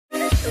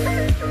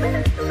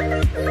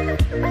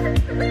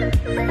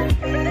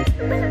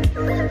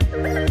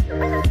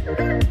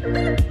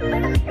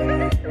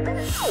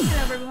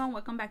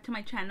back to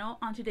my channel.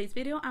 On today's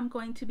video, I'm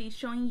going to be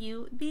showing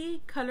you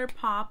the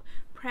Colourpop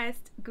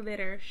pressed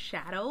glitter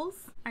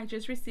shadows. I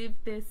just received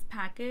this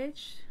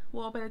package.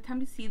 Well, by the time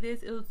you see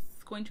this,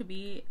 it's going to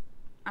be,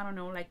 I don't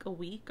know, like a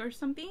week or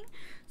something.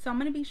 So I'm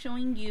going to be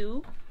showing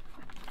you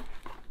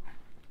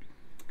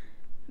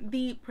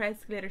the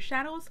pressed glitter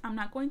shadows. I'm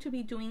not going to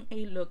be doing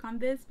a look on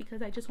this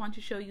because I just want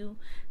to show you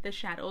the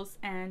shadows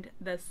and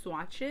the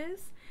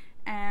swatches,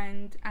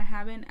 and I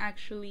haven't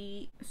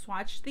actually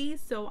swatched these,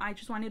 so I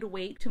just wanted to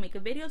wait to make a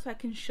video so I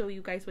can show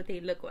you guys what they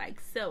look like.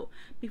 So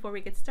before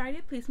we get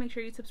started, please make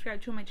sure you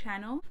subscribe to my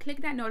channel,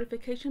 click that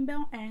notification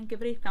bell, and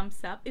give it a thumbs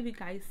up if you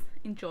guys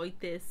enjoyed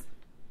this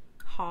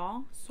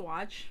haul,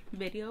 swatch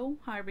video,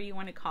 however you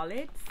want to call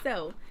it.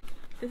 So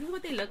this is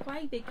what they look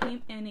like. They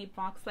came in a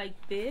box like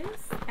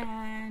this,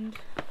 and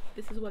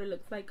this is what it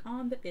looks like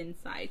on the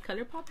inside.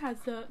 Colourpop has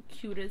the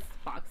cutest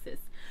boxes.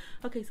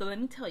 Okay, so let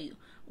me tell you,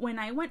 when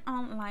I went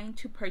online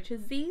to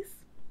purchase these,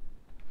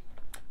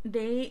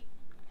 they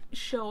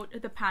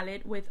showed the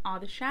palette with all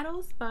the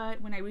shadows,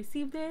 but when I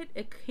received it,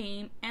 it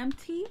came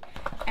empty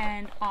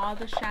and all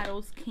the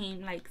shadows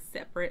came like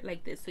separate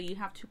like this, so you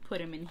have to put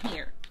them in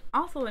here.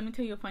 Also, let me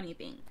tell you a funny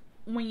thing.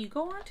 When you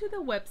go onto the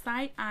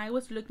website, I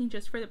was looking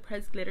just for the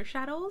pressed glitter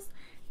shadows,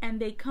 and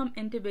they come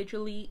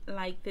individually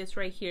like this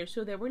right here.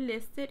 So they were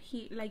listed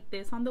here like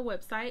this on the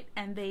website,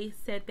 and they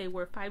said they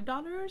were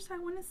 $5. I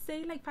want to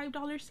say like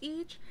 $5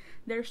 each.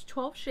 There's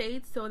 12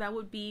 shades, so that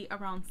would be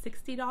around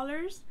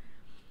 $60.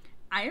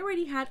 I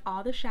already had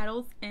all the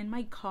shadows in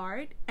my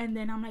cart, and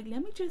then I'm like,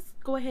 let me just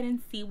go ahead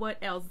and see what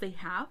else they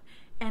have.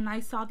 And I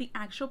saw the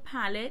actual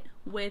palette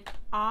with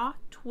all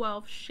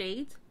 12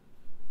 shades.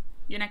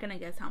 You're not gonna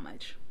guess how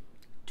much.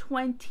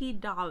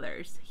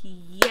 $20.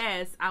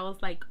 Yes, I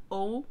was like,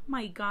 oh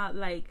my god,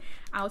 like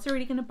I was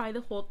already gonna buy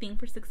the whole thing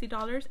for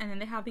 $60, and then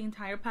they have the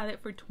entire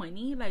palette for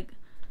 $20. Like,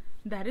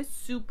 that is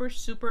super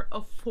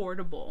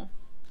affordable.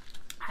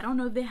 I don't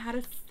know if they had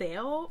a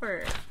sale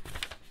or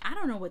I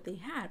don't know what they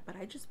had, but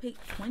I just paid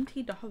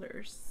 $20,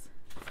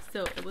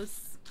 so it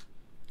was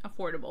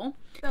affordable.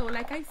 So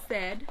like I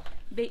said,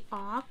 they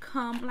all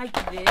come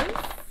like this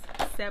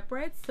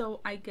separate,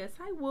 so I guess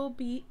I will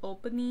be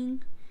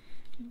opening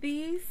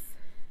these.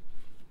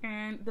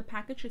 And the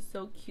package is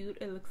so cute.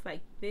 It looks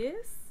like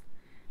this,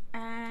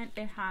 and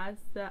it has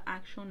the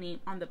actual name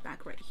on the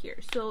back right here.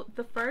 So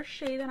the first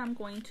shade that I'm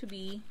going to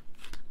be,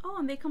 oh,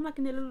 and they come like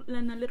in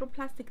a little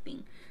plastic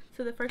thing.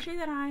 So the first shade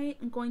that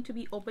I'm going to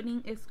be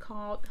opening is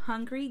called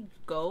Hungry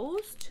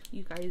Ghost.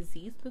 You guys,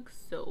 these look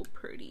so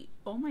pretty.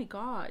 Oh my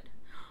god,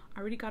 I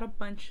already got a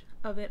bunch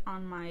of it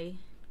on my,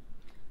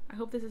 I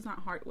hope this is not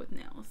hard with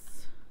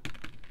nails.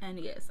 And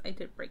yes, I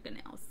did break a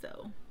nail,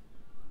 so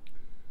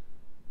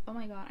oh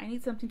my god, I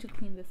need something to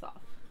clean this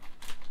off.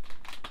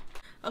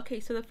 Okay,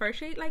 so the first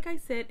shade, like I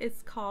said,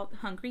 is called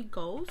Hungry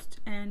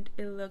Ghost, and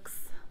it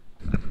looks,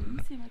 let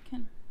me see if I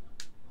can,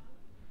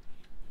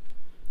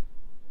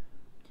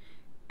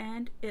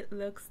 and it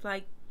looks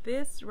like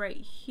this right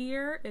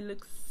here. It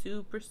looks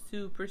super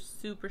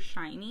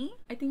shiny.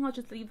 I think I'll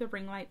just leave the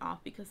ring light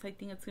off because I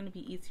think it's going to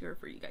be easier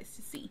for you guys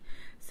to see.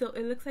 So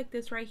it looks like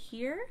this right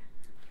here.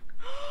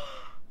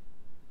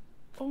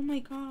 Oh my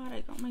god,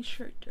 I got my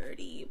shirt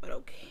dirty, but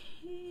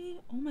okay.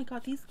 Oh my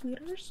god, these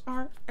glitters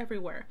are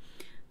everywhere.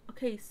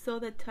 Okay, so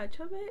the touch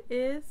of it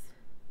is,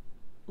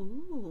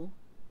 ooh,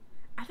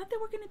 I thought they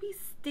were gonna be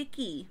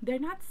sticky. They're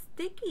not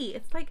sticky.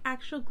 It's like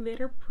actual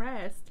glitter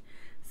pressed.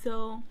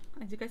 So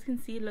as you guys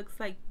can see, it looks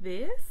like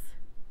this.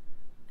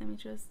 Let me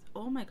just,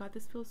 oh my god,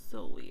 this feels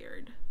so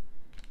weird.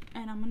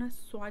 And I'm gonna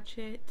swatch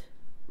it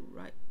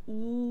right.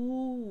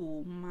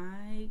 Ooh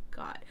my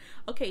god.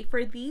 Okay,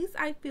 for these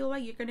I feel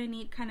like you're gonna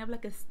need kind of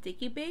like a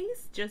sticky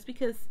base, just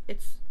because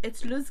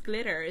it's loose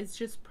glitter, it's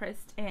just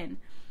pressed in.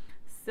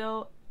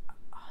 So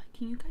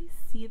can you guys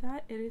see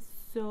that? It is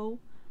so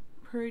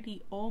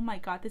pretty. Oh my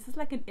god, this is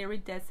like an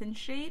iridescent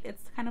shade.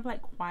 It's kind of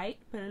like white,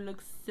 but it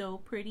looks so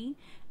pretty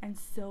and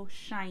so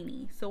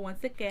shiny. So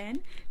once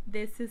again,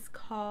 this is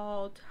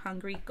called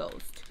Hungry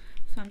Ghost.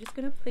 So I'm just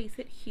gonna place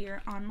it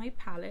here on my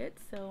palette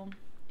so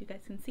you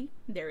guys can see.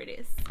 There it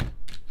is.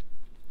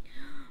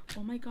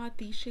 Oh my god,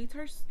 these shades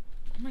are,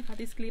 oh my god,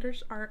 these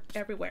glitters are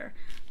everywhere.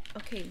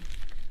 Okay,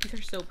 these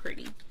are so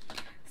pretty.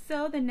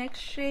 So the next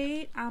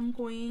shade I'm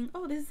going,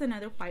 oh, this is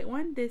another white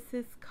one. This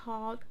is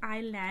called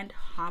Island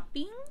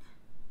Hopping.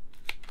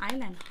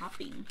 Island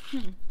Hopping,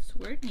 it's a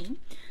weird name.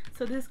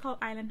 So this is called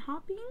Island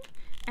Hopping,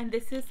 and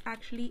this is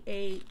actually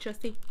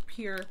just a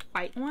pure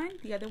white one.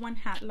 The other one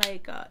had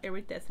like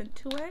iridescent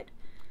to it.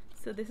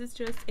 So this is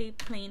just a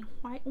plain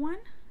white one.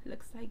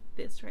 Looks like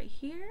this right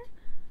here.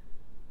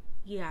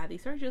 Yeah,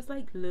 these are just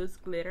like loose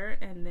glitter,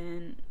 and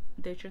then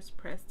they're just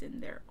pressed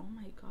in there. Oh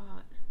my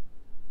god.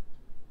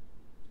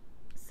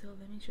 So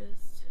let me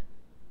just,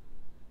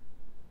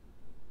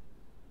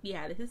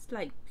 yeah, this is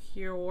like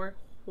pure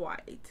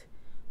white.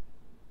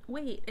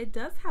 Wait, it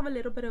does have a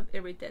little bit of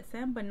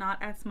iridescent, but not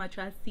as much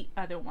as the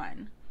other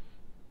one.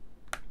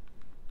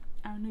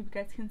 I don't know if you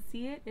guys can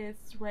see it.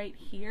 It's right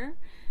here.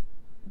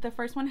 the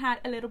first one had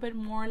a little bit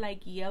more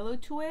like yellow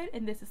to it,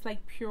 and this is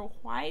like pure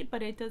white,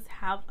 but it does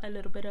have a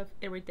little bit of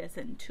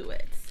iridescent to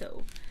it.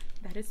 So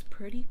that is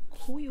pretty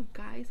cool, you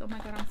guys. Oh my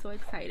god, I'm so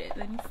excited.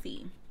 Let me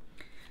see.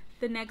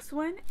 The next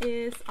one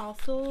is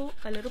also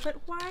a little bit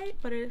white,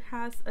 but it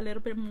has a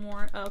little bit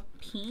more of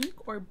pink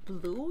or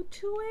blue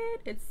to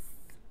it.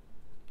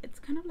 It's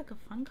kind of like a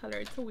fun color.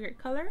 It's a weird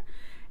color.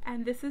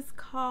 And this is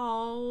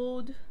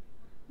called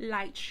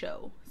Light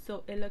Show.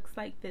 So it looks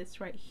like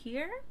this right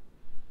here.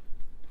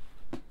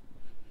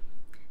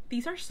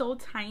 These are so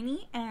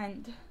tiny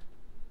and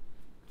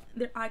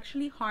they're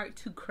actually hard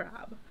to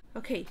grab.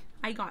 Okay,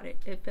 I got it.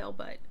 It fell,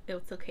 but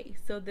it's okay.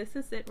 So this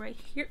is it right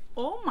here.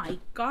 Oh my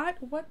god,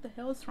 what the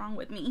hell is wrong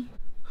with me?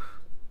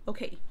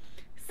 Okay,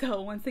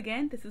 so once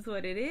again, this is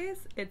what it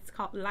is. It's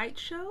called Light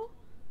Show.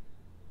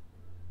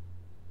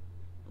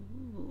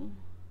 Ooh.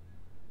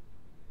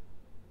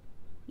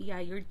 Yeah,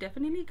 you're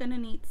definitely gonna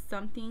need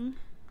something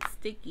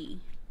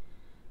sticky.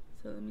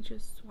 So let me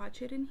just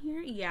swatch it in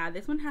here. Yeah,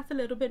 this one has a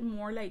little bit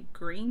more like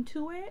green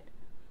to it.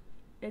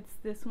 It's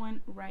this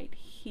one right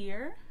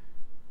here.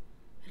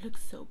 It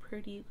looks so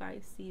pretty, you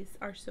guys. These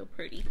are so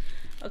pretty.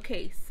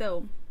 Okay,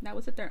 so that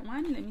was the third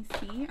one. Let me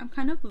see. I'm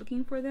kind of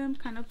looking for them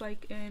kind of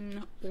like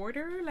in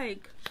order,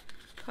 like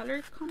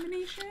color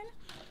combination.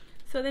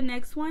 So the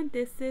next one,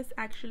 this is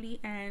actually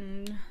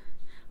an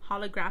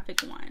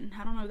holographic one.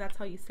 I don't know if that's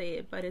how you say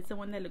it, but it's the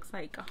one that looks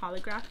like a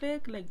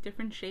holographic, like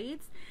different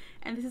shades.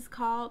 And this is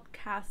called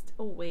Cast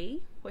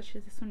Away, which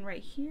is this one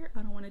right here.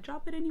 I don't want to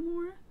drop it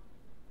anymore.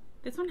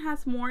 This one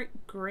has more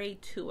gray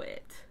to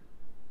it.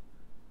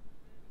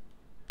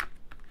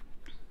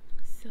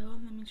 So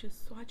let me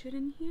just swatch it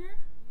in here.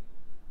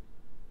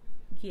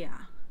 Yeah.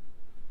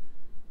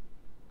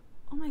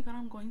 Oh my god,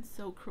 I'm going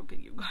so crooked,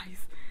 you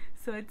guys.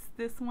 So it's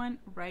this one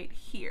right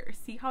here.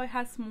 See how it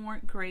has more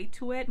gray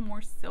to it,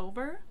 more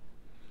silver?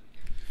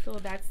 So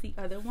that's the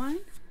other one.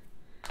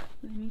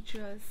 Let me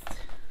just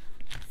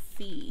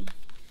see.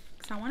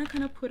 Because I want to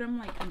kind of put them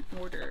like in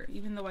order,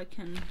 even though I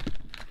can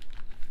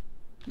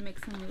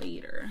mix them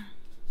later.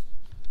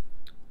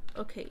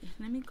 Okay,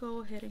 let me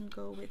go ahead and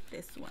go with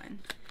this one.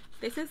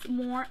 This is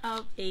more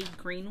of a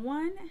green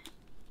one,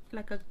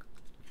 like a,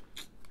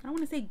 I don't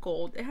want to say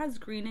gold. It has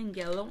green and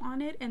yellow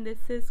on it, and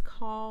this is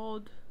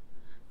called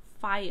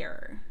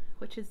Fire,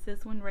 which is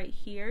this one right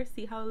here.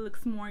 See how it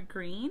looks more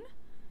green?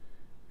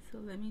 So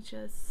let me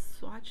just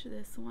swatch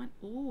this one.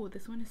 Ooh,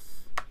 this one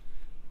is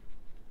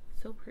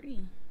so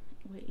pretty.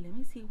 Wait, let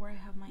me see where I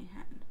have my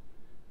hand.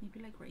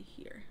 Maybe like right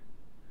here.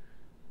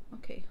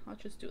 Okay, I'll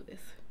just do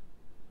this.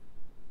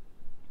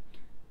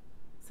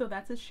 So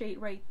that's a shade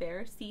right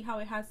there. See how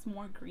it has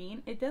more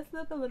green? It does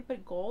look a little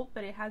bit gold,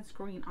 but it has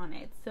green on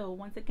it. So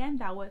once again,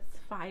 that was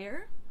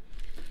Fire.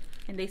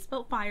 And they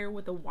spelled fire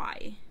with a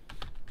Y.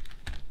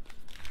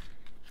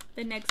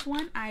 The next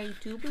one, I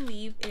do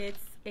believe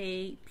it's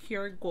a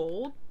pure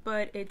gold,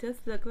 but it does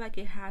look like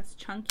it has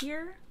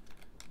chunkier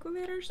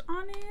glitters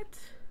on it.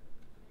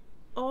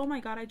 Oh my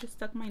god, I just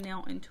stuck my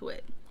nail into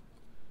it.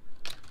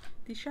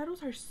 These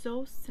shadows are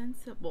so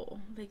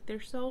sensible. Like,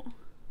 they're so...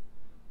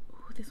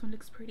 Ooh, this one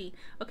looks pretty.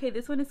 Okay,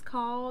 this one is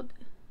called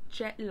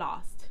Jet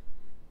Lost.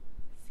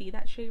 See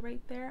that shade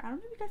right there? I don't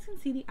know if you guys can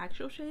see the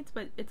actual shades,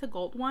 but it's a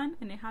gold one,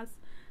 and it has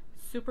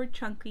super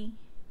chunky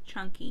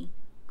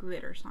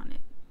glitters on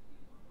it.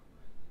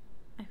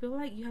 I feel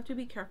like you have to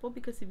be careful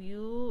because if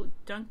you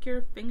dunk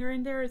your finger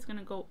in there, it's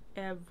gonna go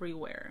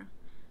everywhere.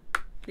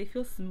 They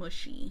feel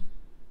smushy.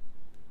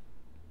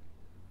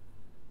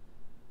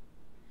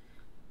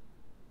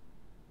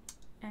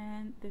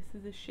 And this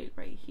is a shade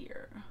right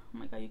here. Oh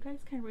my god, you guys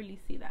can't really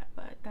see that,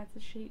 but that's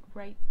a shade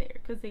right there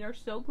because they are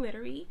so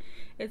glittery.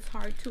 It's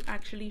hard to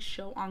actually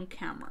show on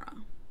camera.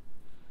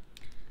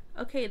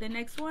 Okay, the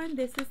next one,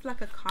 this is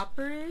like a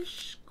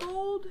copperish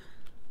gold.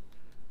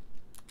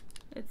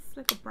 It's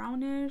like a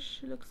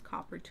brownish. It looks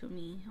copper to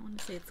me. I want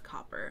to say it's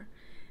copper.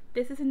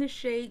 This is in the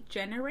shade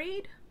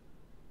Generate.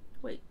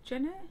 Wait,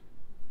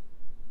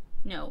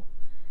 No,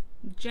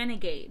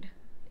 Genegade.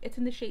 It's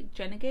in the shade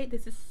Genegade.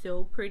 This is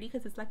so pretty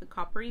because it's like a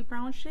coppery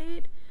brown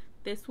shade.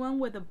 This one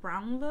with a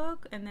brown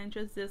look, and then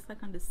just this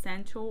like on the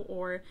center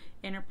or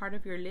inner part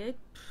of your lid.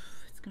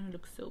 It's gonna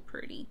look so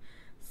pretty.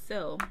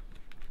 So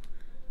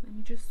let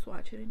me just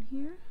swatch it in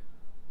here.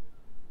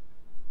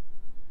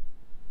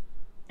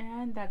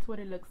 And that's what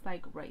it looks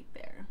like right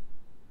there.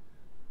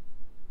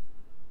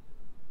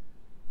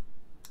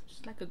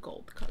 Just like a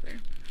gold color.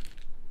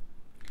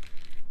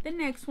 The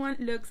next one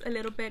looks a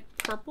little bit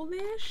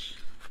purplish.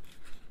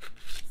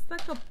 It's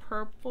like a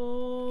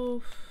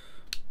purple,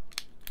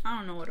 I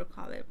don't know what to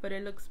call it, but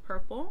it looks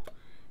purple.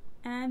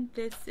 And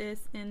this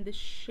is in the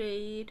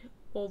shade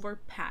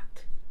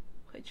Overpacked,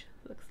 which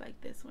looks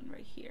like this one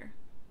right here.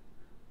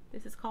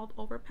 This is called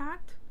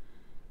Overpacked.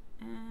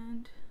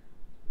 And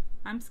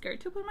I'm scared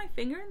to put my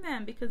finger in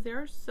them because they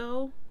are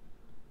so...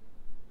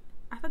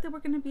 I thought they were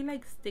going to be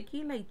like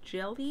sticky, like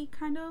jelly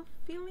kind of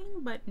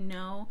feeling, but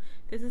no.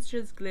 This is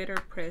just glitter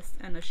pressed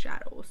and a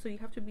shadow. So you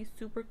have to be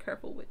super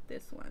careful with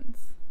this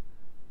ones.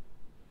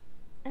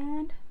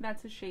 And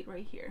that's a shade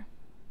right here.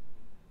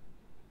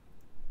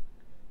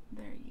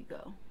 There you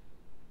go.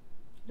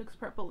 Looks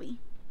purpley.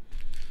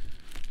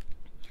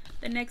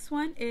 The next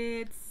one,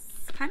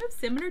 it's kind of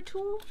similar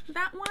to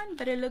that one,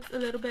 but it looks a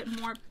little bit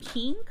more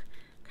pink,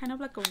 kind of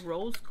like a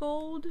rose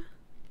gold.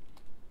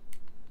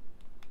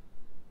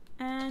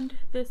 And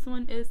this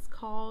one is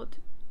called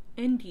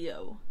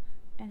Indio,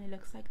 and it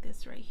looks like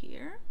this right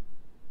here.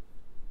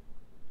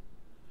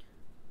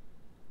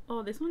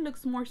 Oh, this one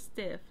looks more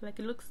stiff. Like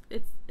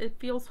it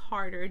feels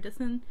harder. It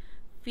doesn't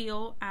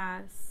feel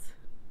as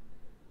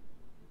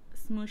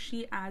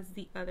smooshy as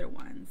the other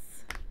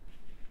ones.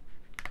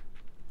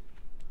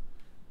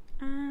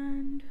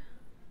 And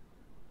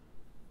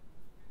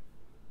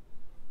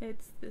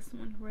it's this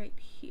one right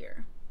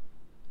here.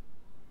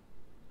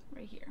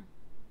 Right here.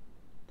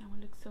 That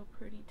one looks so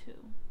pretty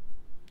too.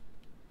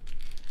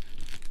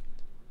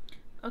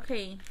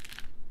 Okay,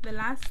 the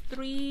last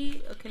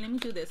three, okay, let me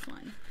do this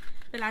one.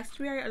 The last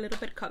three are a little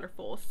bit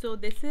colorful. So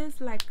this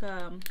is like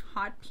a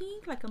hot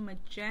pink, like a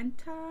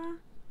magenta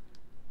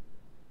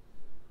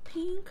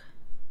pink.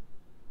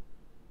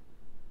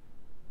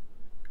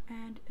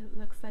 And it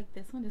looks like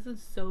this one. This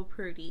is so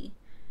pretty.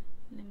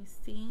 Let me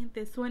see.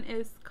 This one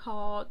is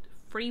called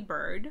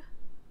Freebird.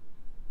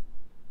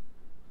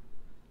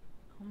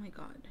 Oh my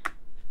god.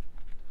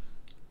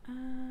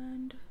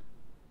 And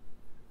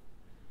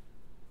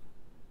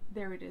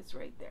there it is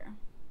right there.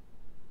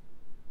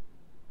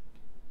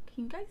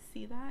 Can you guys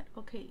see that?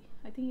 Okay,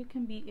 I think you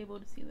can be able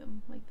to see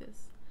them like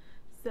this.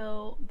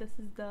 So this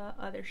is the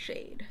other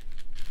shade.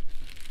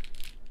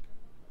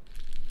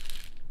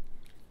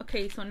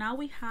 Okay, so now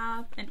we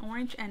have an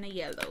orange and a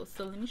yellow.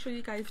 So let me show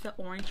you guys the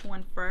orange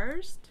one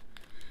first.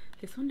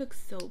 This one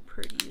looks so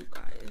pretty, you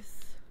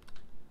guys.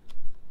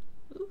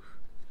 Oof.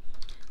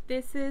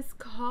 This is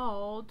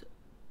called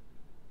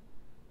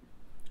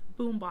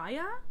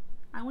Boombaya.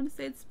 I want to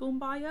say it's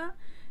Boombaya.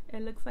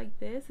 It looks like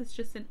this. It's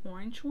just an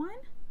orange one.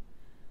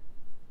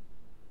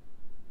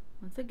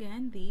 Once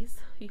again, these,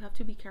 you have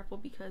to be careful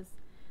because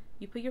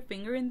you put your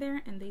finger in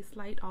there and they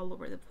slide all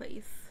over the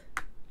place.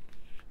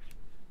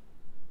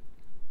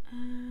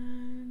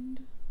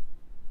 And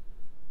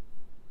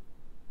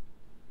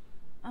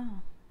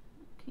oh,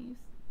 can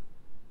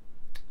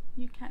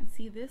you can't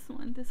see this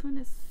one. This one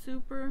is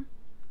super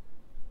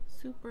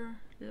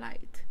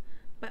light,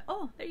 but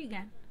oh, there you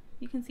go.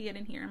 You can see it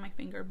in here on my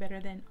finger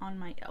better than on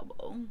my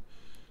elbow.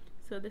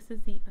 So this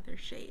is the other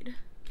shade.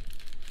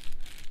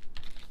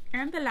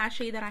 And the last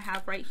shade that I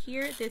have right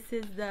here, this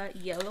is the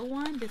yellow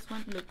one. This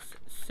one looks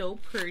so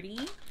pretty.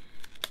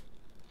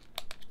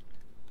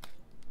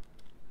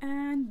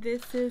 And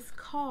this is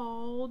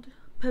called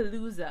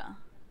Palooza.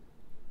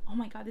 Oh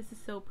my god, this is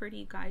so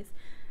pretty, guys.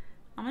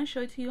 I'm gonna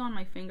show it to you on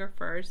my finger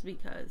first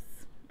because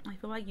I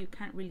feel like you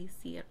can't really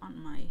see it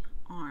on my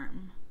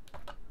arm.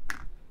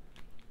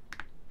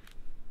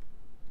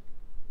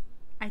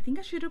 I think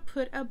I should have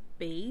put a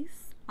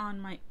base on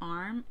my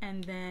arm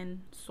and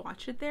then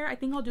swatch it there. I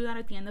think I'll do that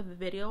at the end of the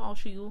video. I'll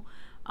show you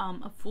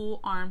a full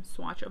arm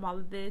swatch of all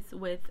of this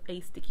with a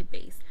sticky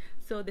base.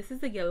 So this is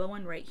the yellow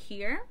one right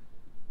here,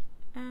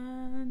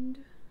 and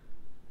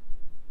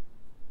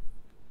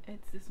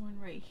it's this one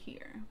right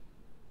here.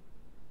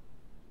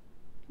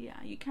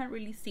 Yeah, you can't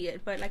really see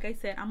it, but like I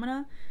said, I'm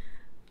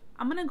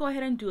gonna go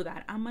ahead and do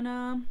that. I'm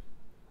gonna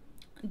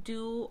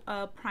do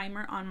a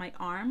primer on my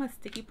arm, a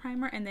sticky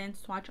primer, and then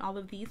swatch all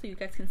of these so you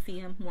guys can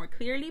see them more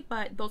clearly.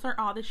 But those are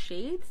all the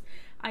shades.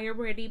 I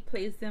already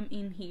placed them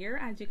in here,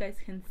 as you guys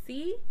can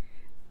see.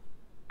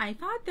 I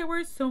thought there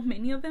were so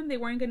many of them they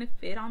weren't gonna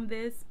fit on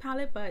this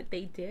palette, but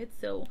they did.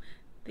 So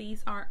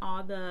these are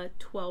all the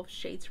 12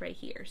 shades right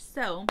here.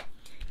 So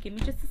give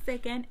me just a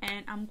second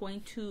and I'm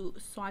going to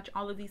swatch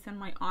all of these on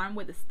my arm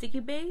with a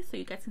sticky base so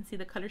you guys can see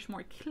the colors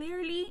more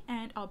clearly,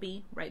 and I'll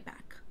be right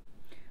back.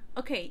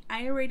 Okay,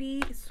 I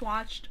already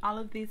swatched all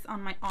of these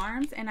on my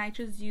arms, and I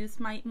just used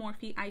my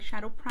Morphe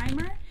eyeshadow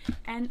primer,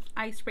 and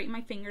I sprayed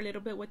my finger a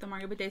little bit with the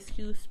Mario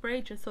Badescu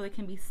spray just so they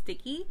can be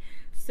sticky.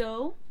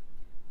 So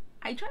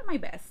I tried my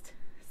best.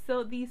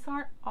 So these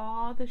are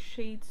all the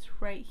shades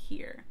right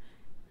here.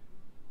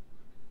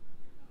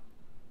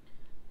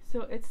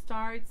 So it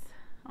starts,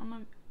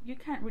 you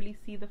can't really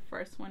see the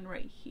first one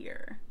right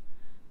here,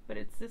 but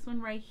it's this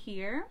one right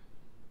here,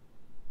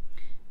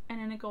 and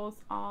then it goes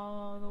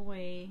all the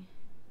way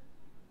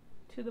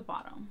to the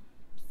bottom.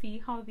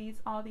 See how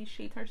all these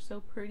shades are so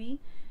pretty?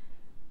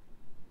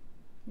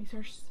 These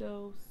are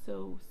so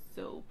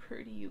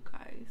pretty, you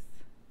guys.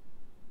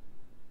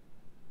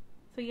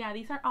 So yeah,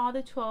 these are all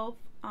the 12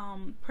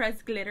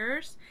 pressed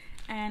glitters,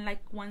 and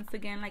like once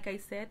again, like I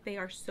said, they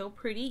are so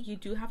pretty. You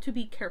do have to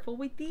be careful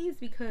with these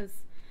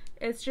because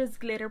it's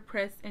just glitter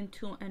pressed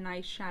into an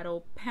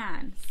eyeshadow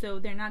pan, so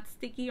they're not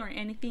sticky or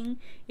anything.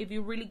 If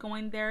you really go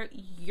in there,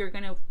 you're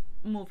gonna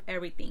move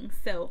everything.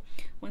 So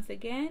once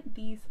again,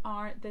 these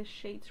are the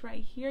shades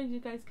right here. As you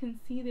guys can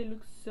see, they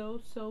look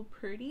so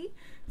pretty.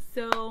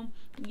 So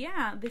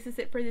yeah, this is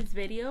it for this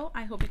video.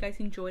 I hope you guys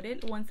enjoyed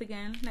it. Once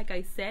again, like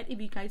I said, if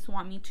you guys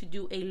want me to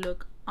do a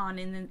look on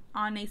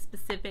a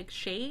specific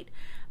shade,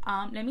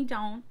 let me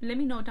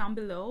know down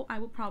below. I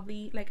will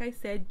probably, like I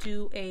said,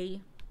 do a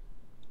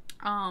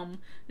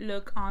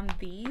look on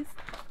these.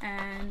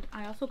 And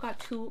I also got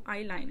 2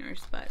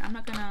 eyeliners, but I'm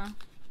not gonna,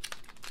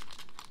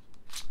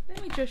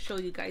 let me just show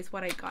you guys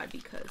what I got,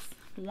 because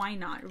why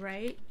not,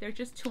 right? They're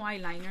just 2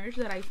 eyeliners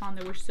that I found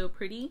that were so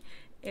pretty.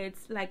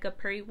 It's like a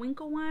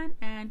periwinkle one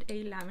and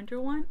a lavender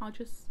one. I'll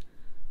just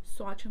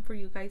swatch them for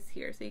you guys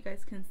here so you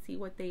guys can see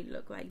what they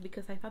look like,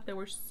 because I thought they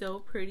were so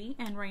pretty,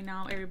 and right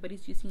now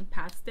everybody's using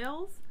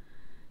pastels.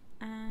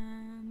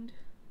 And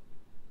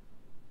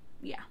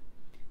yeah,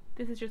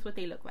 this is just what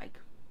they look like.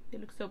 They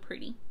look so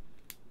pretty.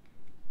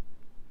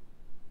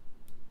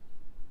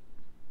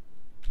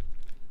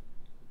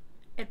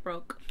 It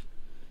broke.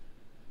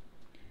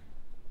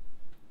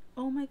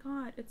 Oh my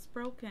god, it's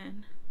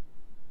broken.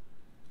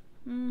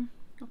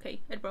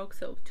 Okay, it broke,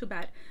 so too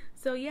bad.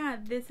 So yeah,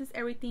 this is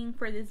everything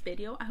for this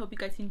video. I hope you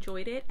guys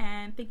enjoyed it,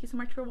 and thank you so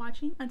much for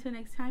watching. Until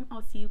next time,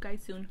 I'll see you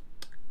guys soon.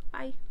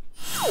 Bye.